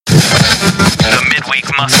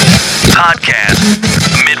Midweek Muscle Podcast.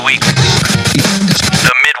 The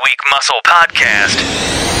Midweek Muscle Podcast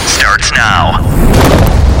starts now.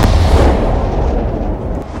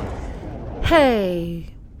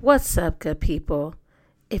 Hey, what's up, good people?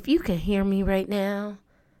 If you can hear me right now,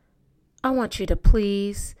 I want you to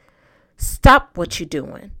please stop what you're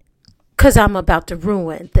doing, because I'm about to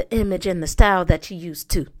ruin the image and the style that you used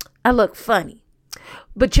to. I look funny,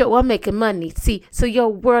 but yo, I'm making money. See, so yo,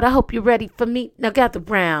 world, I hope you're ready for me. Now gather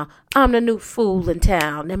round. I'm the new fool in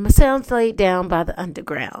town, and my sound's laid down by the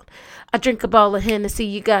underground. I drink a bottle of Hennessy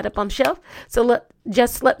you got up on the shelf, so let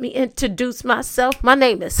me introduce myself. My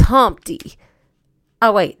name is Humpty.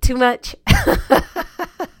 Oh, wait, too much?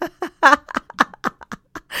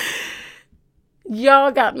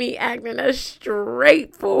 Y'all got me acting a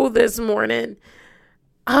straight fool this morning.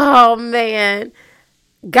 Oh, man.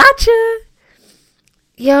 Gotcha.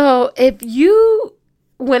 Yo,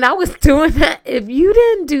 when I was doing that, if you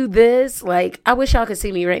didn't do this, like, I wish y'all could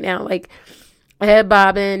see me right now, like, head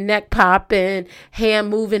bobbing, neck popping, hand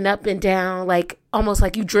moving up and down, like, almost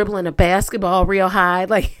like you dribbling a basketball real high,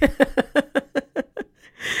 like,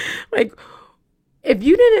 like, if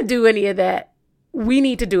you didn't do any of that, we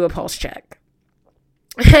need to do a pulse check.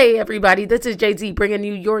 Hey, everybody, this is Jay-Z bringing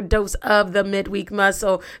you your dose of the Midweek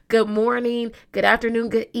Muscle. Good morning, good afternoon,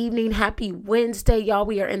 good evening, happy Wednesday, y'all.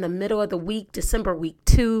 We are in the middle of the week, December week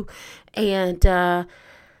 2, and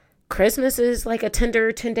Christmas is like a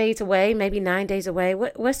tender 10 days away, maybe 9 days away.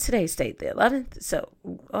 What's today's date? The 11th? So,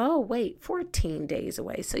 14 days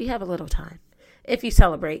away. So you have a little time if you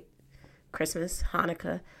celebrate Christmas,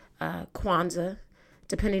 Hanukkah, Kwanzaa.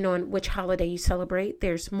 Depending on which holiday you celebrate,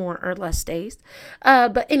 there's more or less days.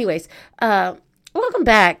 But anyways, welcome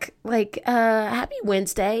back. Happy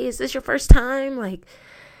Wednesday. Is this your first time? Like,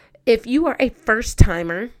 if you are a first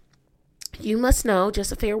timer, you must know,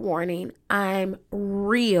 just a fair warning, I'm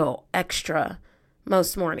real extra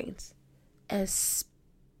most mornings,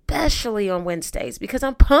 especially on Wednesdays, because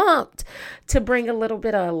I'm pumped to bring a little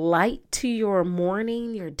bit of light to your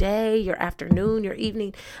morning, your day, your afternoon, your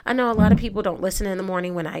evening. I know a lot of people don't listen in the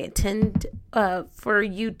morning when I intend for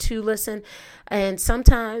you to listen. And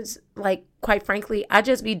sometimes, like, quite frankly, I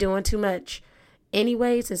just be doing too much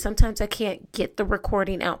anyways. And sometimes I can't get the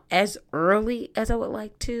recording out as early as I would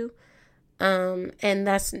like to. And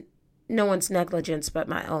that's no one's negligence but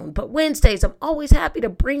my own. But Wednesdays, I'm always happy to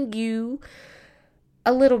bring you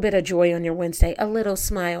a little bit of joy on your Wednesday, a little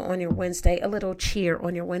smile on your Wednesday, a little cheer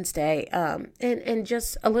on your Wednesday, and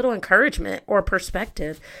just a little encouragement or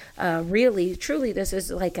perspective. Really, truly, this is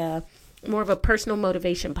like more of a personal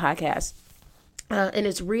motivation podcast. And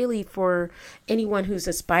it's really for anyone who's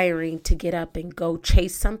aspiring to get up and go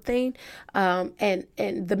chase something, and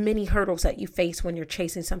the many hurdles that you face when you're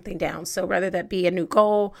chasing something down. So whether that be a new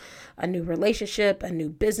goal, a new relationship, a new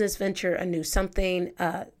business venture, a new something,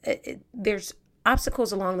 there's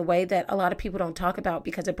obstacles along the way that a lot of people don't talk about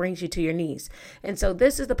because it brings you to your knees. And so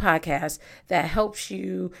this is the podcast that helps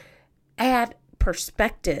you add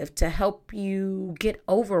perspective to help you get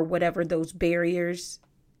over whatever those barriers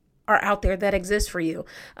are out there that exist for you.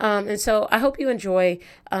 And so I hope you enjoy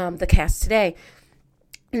the cast today.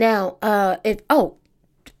 Now,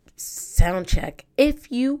 sound check.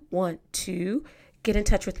 If you want to get in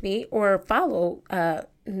touch with me or follow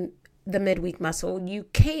the Midweek Muscle, you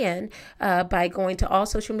can by going to all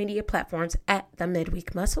social media platforms at the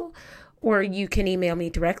Midweek Muscle, or you can email me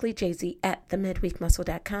directly,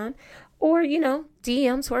 jz@themidweekmuscle.com, or,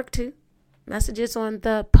 DMs work too. Messages on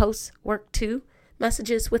the posts work too.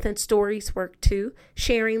 Messages within stories work too.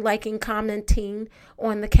 Sharing, liking, commenting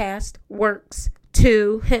on the cast works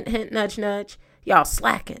too. Hint, hint, nudge, nudge. Y'all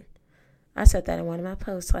slacking. I said that in one of my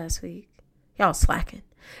posts last week. Y'all slacking.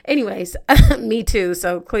 Anyways, me too.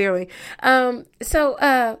 So clearly, let's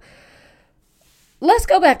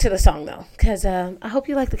go back to the song though, because I hope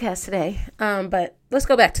you like the cast today. But let's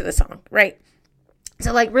go back to the song, right?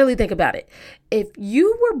 So, like, really think about it. If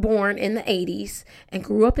you were born in the 80s and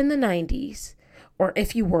grew up in the 90s, or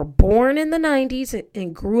if you were born in the 90s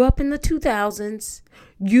and grew up in the 2000s,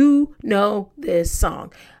 you know this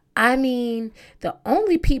song. I mean, the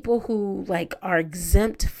only people who are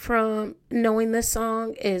exempt from knowing this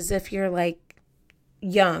song is if you're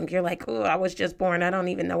young. You're like, oh, I was just born. I don't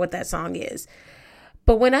even know what that song is.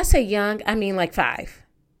 But when I say young, I mean 5.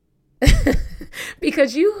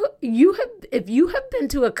 Because if you have been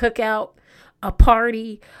to a cookout, a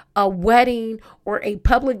party, a wedding, or a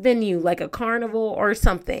public venue like a carnival or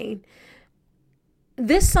something,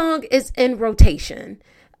 this song is in rotation.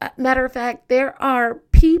 Matter of fact, there are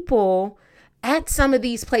people at some of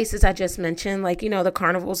these places I just mentioned, like, the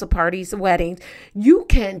carnivals, the parties, the weddings, you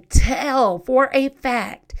can tell for a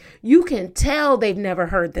fact, you can tell they've never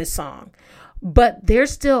heard this song, but they're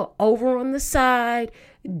still over on the side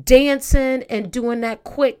dancing and doing that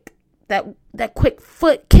quick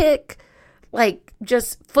foot kick, like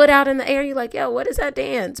just foot out in the air. You're like, yo, what is that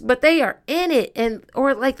dance? But they are in it,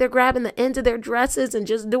 or like they're grabbing the ends of their dresses and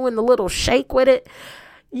just doing the little shake with it.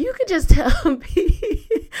 You could just tell me.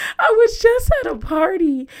 I was just at a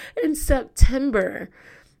party in September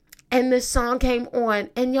and this song came on,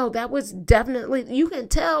 and that was definitely, you can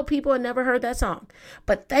tell people had never heard that song,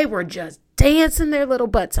 but they were just dancing their little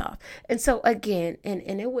butts off. And so again, and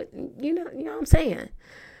it would, you know what I'm saying?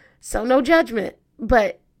 So no judgment,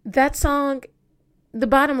 but that song, the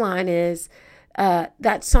bottom line is,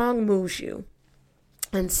 that song moves you.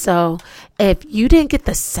 And so if you didn't get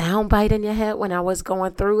the sound bite in your head when I was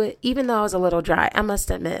going through it, even though I was a little dry, I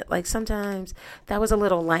must admit, like sometimes that was a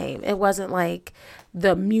little lame. It wasn't like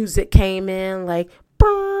the music came in like,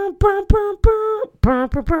 burr, burr, burr, burr, burr,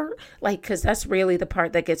 burr, burr. Like, because that's really the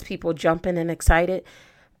part that gets people jumping and excited.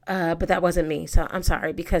 But that wasn't me. So I'm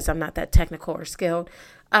sorry, because I'm not that technical or skilled.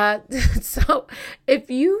 So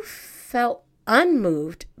if you felt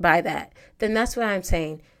unmoved by that, then that's what I'm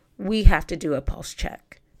saying. We have to do a pulse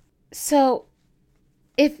check. So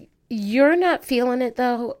if you're not feeling it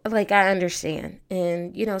though, like I understand.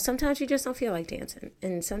 And, sometimes you just don't feel like dancing.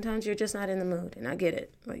 And sometimes you're just not in the mood. And I get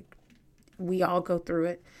it. Like we all go through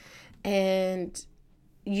it. And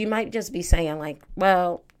you might just be saying like,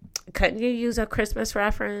 well, couldn't you use a Christmas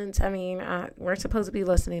reference? I mean, we're supposed to be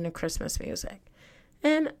listening to Christmas music.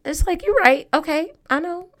 And it's like, you're right. Okay, I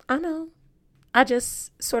know. I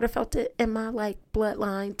just sort of felt it in my like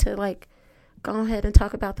bloodline to like go ahead and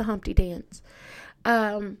talk about the Humpty Dance.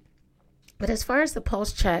 But as far as the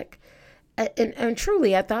pulse check, and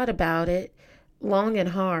truly I thought about it long and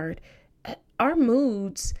hard. Our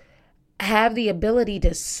moods have the ability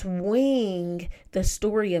to swing the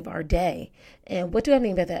story of our day. And what do I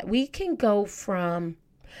mean by that? We can go from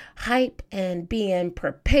hype and being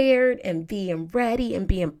prepared and being ready and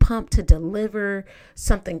being pumped to deliver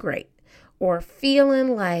something great, or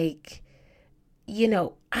feeling like,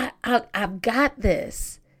 I've got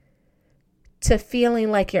this, to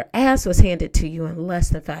feeling like your ass was handed to you in less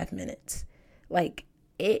than 5 minutes. Like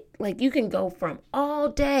you can go from all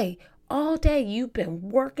day, you've been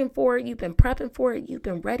working for it, you've been prepping for it, you've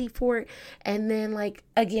been ready for it. And then like,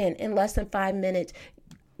 again, in less than 5 minutes,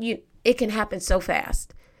 it can happen so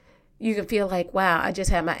fast. You can feel like, wow, I just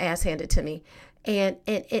had my ass handed to me. And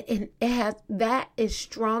it has, that is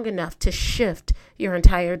strong enough to shift your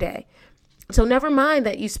entire day. So never mind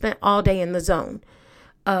that you spent all day in the zone,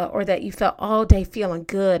 or that you felt all day feeling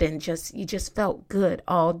good and you just felt good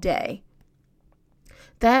all day.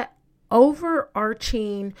 That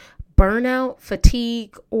overarching burnout,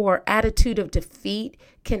 fatigue, or attitude of defeat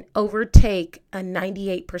can overtake a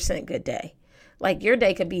 98% good day. Like your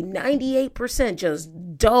day could be 98%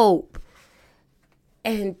 just dope.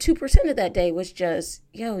 And 2% of that day was just,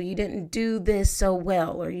 you didn't do this so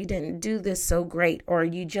well, or you didn't do this so great, or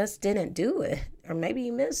you just didn't do it, or maybe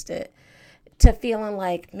you missed it, to feeling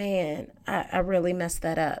like, man, I really messed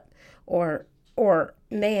that up. Or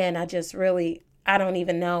man, I don't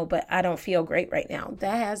even know, but I don't feel great right now.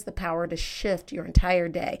 That has the power to shift your entire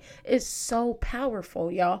day. It's so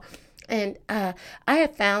powerful, y'all. And I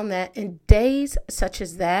have found that in days such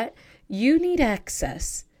as that, you need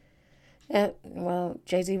access. Well,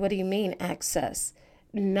 Jay-Z, what do you mean access?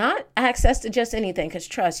 Not access to just anything, because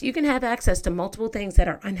trust, you can have access to multiple things that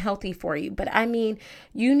are unhealthy for you. But I mean,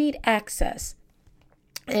 you need access.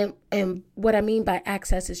 And what I mean by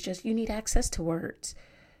access is just you need access to words.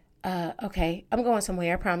 Okay, I'm going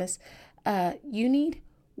somewhere, I promise. You need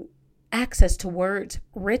access to words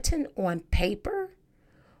written on paper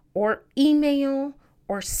or email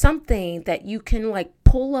or something that you can like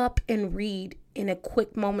pull up and read in a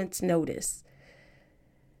quick moment's notice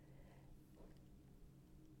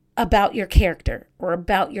about your character or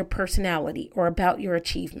about your personality or about your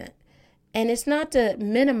achievement. And it's not to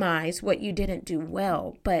minimize what you didn't do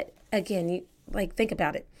well, but again, think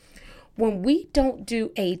about it. When we don't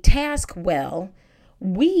do a task well,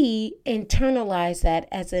 we internalize that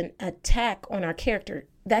as an attack on our character.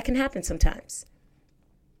 That can happen sometimes.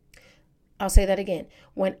 I'll say that again.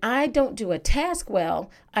 When I don't do a task well,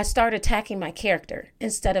 I start attacking my character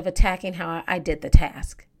instead of attacking how I did the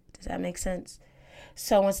task. Does that make sense?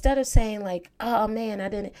 So instead of saying like, oh man,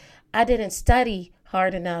 I didn't study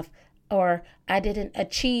hard enough, or I didn't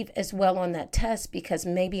achieve as well on that test because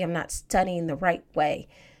maybe I'm not studying the right way,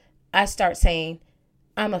 I start saying,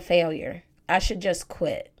 I'm a failure. I should just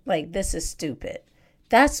quit. Like, this is stupid.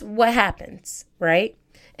 That's what happens, right?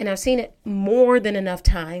 And I've seen it more than enough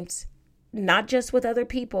times, not just with other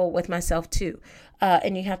people, with myself too.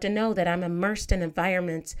 And you have to know that I'm immersed in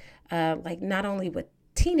environments, like not only with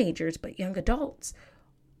teenagers, but young adults,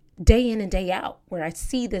 day in and day out, where I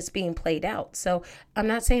see this being played out. So I'm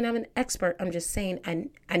not saying I'm an expert. I'm just saying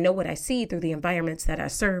I know what I see through the environments that I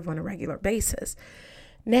serve on a regular basis.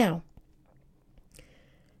 Now,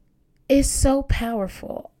 it's so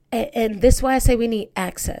powerful. And this is why I say we need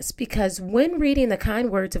access, because when reading the kind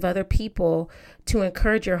words of other people to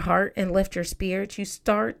encourage your heart and lift your spirits, you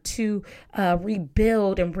start to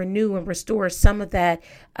rebuild and renew and restore some of that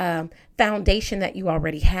foundation that you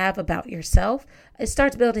already have about yourself. It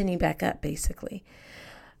starts building you back up, basically.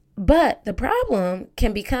 But the problem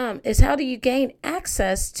can become is, how do you gain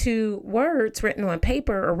access to words written on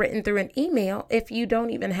paper or written through an email if you don't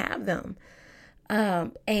even have them?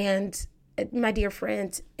 And my dear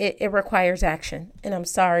friends, it requires action. And I'm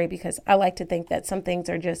sorry, because I like to think that some things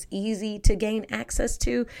are just easy to gain access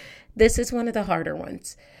to. This is one of the harder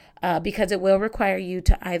ones, because it will require you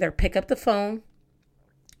to either pick up the phone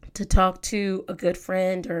to talk to a good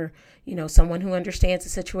friend or, someone who understands the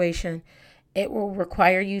situation. It will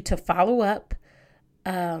require you to follow up.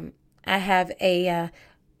 I have a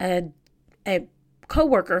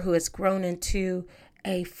coworker who has grown into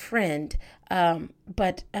a friend.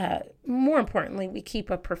 But more importantly, we keep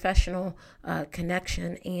a professional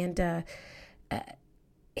connection, and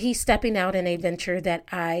he's stepping out in a venture that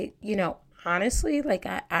I, honestly, like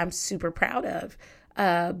I'm super proud of.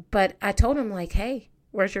 But I told him, like, hey,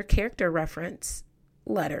 where's your character reference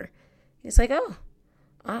letter? He's like, oh,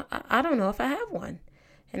 I don't know if I have one.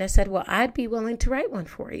 And I said, well, I'd be willing to write one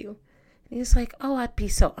for you. And he's like, oh, I'd be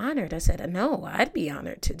so honored. I said, no, I'd be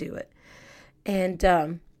honored to do it. And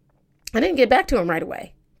I didn't get back to him right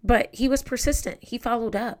away, but he was persistent. He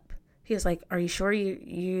followed up. He was like, are you sure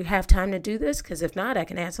you have time to do this? Because if not, I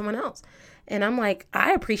can add someone else. And I'm like,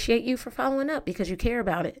 I appreciate you for following up because you care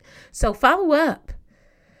about it. So follow up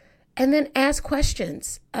and then ask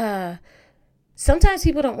questions. Sometimes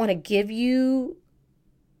people don't want to give you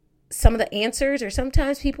some of the answers, or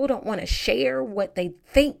sometimes people don't want to share what they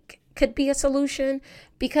think could be a solution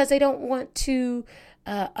because they don't want to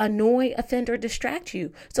annoy, offend, or distract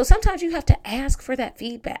you. So sometimes you have to ask for that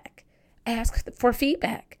feedback. Ask for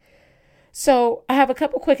feedback. So I have a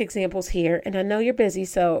couple quick examples here, and I know you're busy,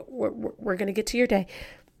 so we're going to get to your day.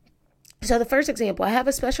 So the first example, I have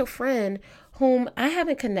a special friend whom I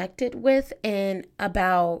haven't connected with in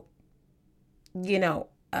about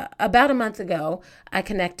a month ago. I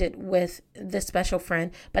connected with this special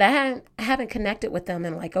friend, but I haven't connected with them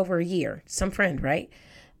in like over a year. Some friend, right?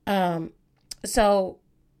 So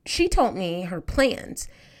she told me her plans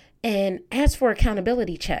and asked for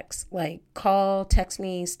accountability checks, like call, text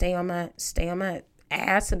me, stay on my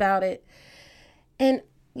ass about it. And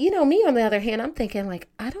me on the other hand, I'm thinking like,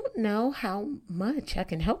 I don't know how much I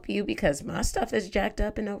can help you because my stuff is jacked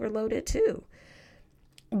up and overloaded too.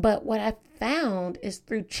 But what I found is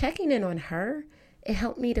through checking in on her, it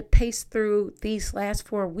helped me to pace through these last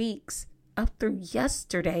 4 weeks up through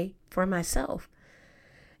yesterday for myself.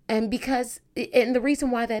 And the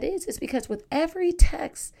reason why that is because with every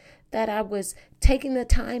text that I was taking the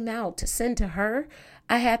time out to send to her,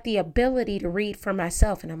 I had the ability to read for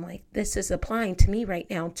myself. And I'm like, this is applying to me right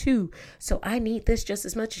now too. So I need this just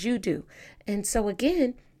as much as you do. And so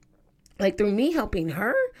again, like through me helping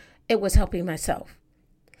her, it was helping myself.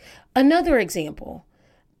 Another example,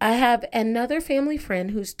 I have another family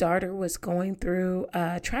friend whose daughter was going through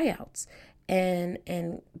tryouts and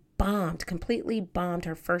completely bombed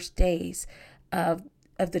her first days of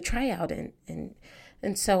the tryout. And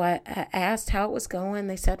so I asked how it was going.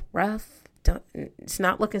 They said, rough. It's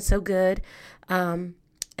not looking so good. And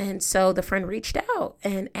so the friend reached out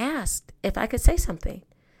and asked if I could say something.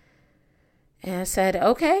 And I said,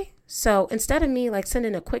 okay. So instead of me like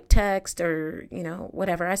sending a quick text or,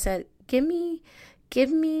 whatever, I said, give me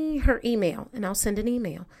her email and I'll send an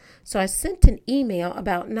email. So I sent an email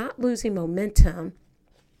about not losing momentum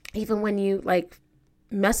even when you like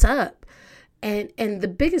mess up. And the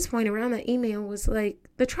biggest point around that email was like,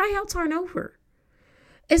 the tryouts aren't over.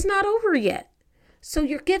 It's not over yet. So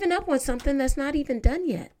you're giving up on something that's not even done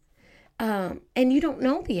yet. And you don't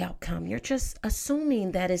know the outcome. You're just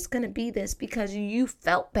assuming that it's going to be this because you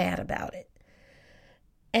felt bad about it.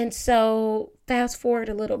 And so fast forward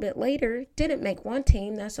a little bit later, didn't make one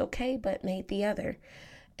team, that's okay, but made the other.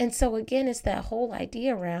 And so again, it's that whole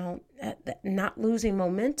idea around not losing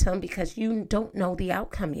momentum because you don't know the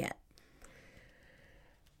outcome yet.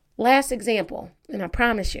 Last example, and I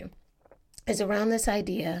promise you, is around this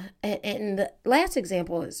idea. And the last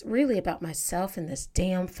example is really about myself in this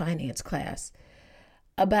damn finance class.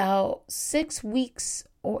 About 6 weeks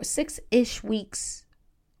or 6-ish weeks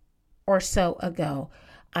or so ago,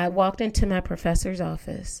 I walked into my professor's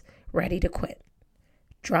office ready to quit.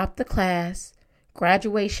 Dropped the class,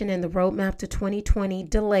 graduation and the roadmap to 2020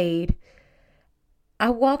 delayed. I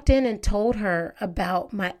walked in and told her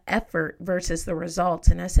about my effort versus the results.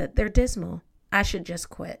 And I said, they're dismal. I should just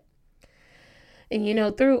quit.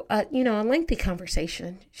 And, through, a lengthy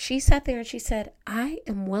conversation, she sat there and she said, I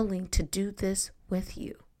am willing to do this with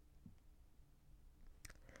you.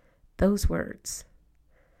 Those words.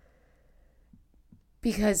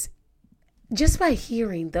 Because just by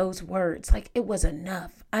hearing those words, it was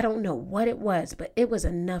enough. I don't know what it was, but it was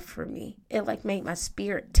enough for me. It made my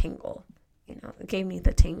spirit tingle. It gave me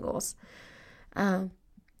the tingles.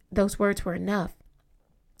 Those words were enough.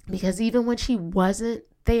 Because even when she wasn't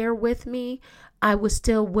there with me, I was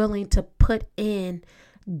still willing to put in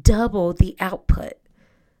double the output.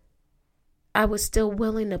 I was still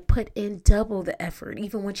willing to put in double the effort,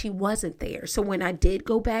 even when she wasn't there. So when I did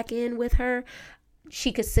go back in with her,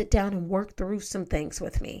 she could sit down and work through some things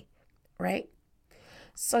with me, right?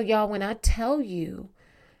 So y'all, when I tell you,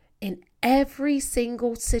 in every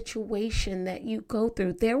single situation that you go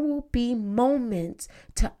through, there will be moments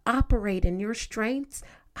to operate in your strengths.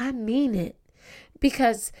 I mean it.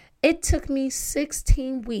 Because it took me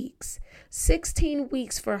 16 weeks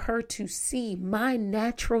for her to see my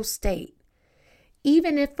natural state,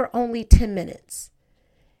 even if for only 10 minutes.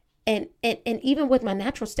 And even with my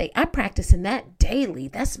natural state, I practice in that daily.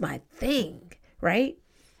 That's my thing, right?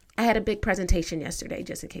 I had a big presentation yesterday,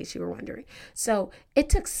 just in case you were wondering. So it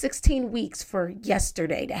took 16 weeks for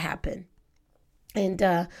yesterday to happen.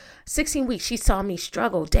 And 16 weeks, she saw me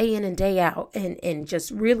struggle day in and day out and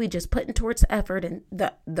just really just putting towards the effort and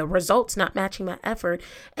the results not matching my effort.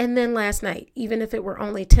 And then last night, even if it were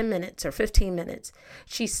only 10 minutes or 15 minutes,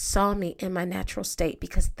 she saw me in my natural state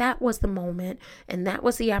because that was the moment and that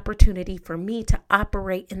was the opportunity for me to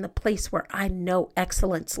operate in the place where I know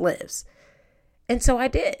excellence lives. And so I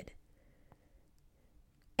did.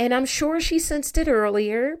 And I'm sure she sensed it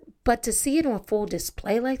earlier, but to see it on full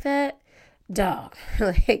display like that, dog,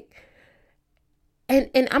 and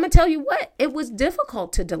I'm gonna tell you what, it was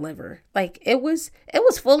difficult to deliver. It was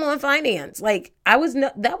full on finance.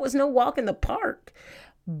 That was no walk in the park.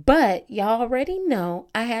 But y'all already know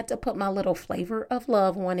I had to put my little flavor of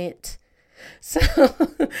love on it. So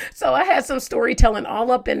I had some storytelling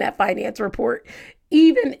all up in that finance report.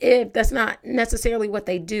 Even if that's not necessarily what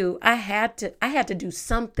they do, I had to do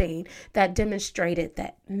something that demonstrated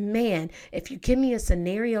that, man, if you give me a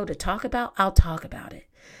scenario to talk about, I'll talk about it.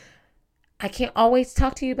 I can't always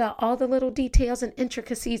talk to you about all the little details and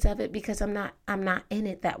intricacies of it because I'm not in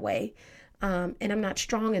it that way. And I'm not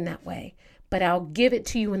strong in that way, but I'll give it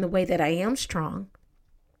to you in the way that I am strong.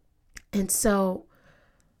 And so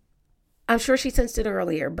I'm sure she sensed it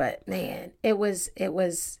earlier, but man, it was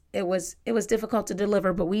difficult to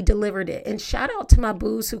deliver, but we delivered it. And shout out to my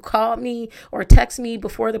boos who called me or text me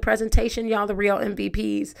before the presentation. Y'all the real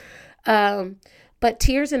MVPs. But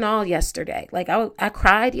tears and all yesterday. I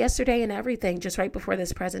cried yesterday and everything just right before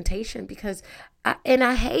this presentation because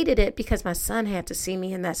I hated it because my son had to see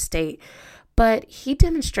me in that state, but he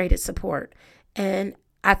demonstrated support and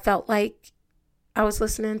I felt like I was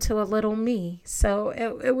listening to a little me. So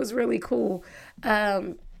it was really cool.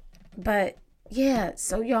 But yeah,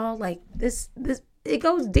 so y'all, this, it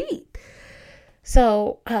goes deep.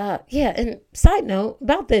 So, and side note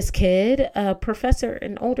about this kid,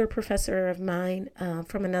 an older professor of mine,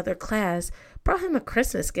 from another class brought him a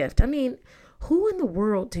Christmas gift. I mean, who in the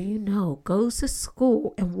world do you know goes to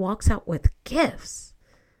school and walks out with gifts?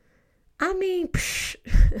 I mean,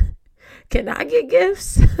 can I get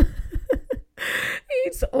gifts?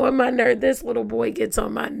 He's on my nerve. This little boy gets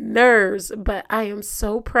on my nerves, but I am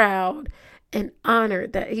so proud and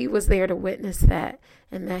honored that he was there to witness that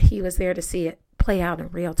and that he was there to see it play out in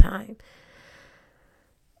real time.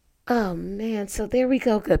 Oh man, so there we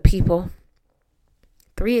go, good people.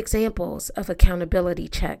 3 examples of accountability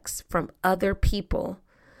checks from other people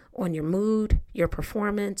on your mood, your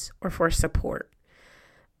performance, or for support.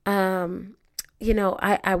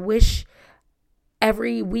 I wish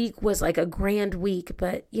every week was like a grand week,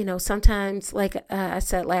 but sometimes I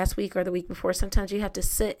said last week or the week before, sometimes you have to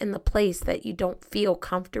sit in the place that you don't feel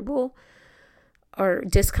comfortable or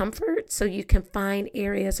discomfort so you can find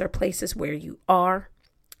areas or places where you are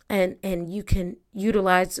and you can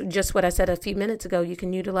utilize just what I said a few minutes ago. You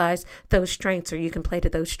can utilize those strengths or you can play to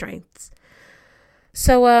those strengths.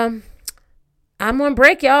 So I'm on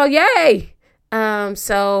break, y'all. Yay!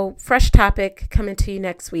 So fresh topic coming to you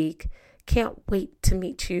next week. Can't wait to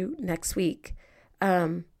meet you next week.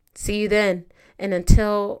 See you then. And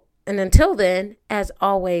until then, as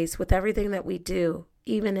always, with everything that we do,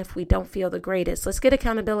 even if we don't feel the greatest, let's get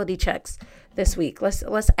accountability checks this week.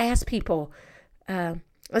 Let's ask people.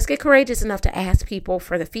 Let's get courageous enough to ask people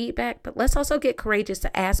for the feedback, but let's also get courageous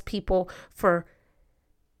to ask people for,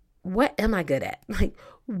 what am I good at? Like,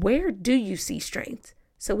 where do you see strength?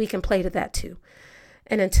 So we can play to that too.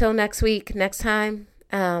 And until next time,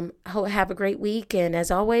 have a great week. And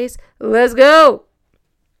as always, let's go.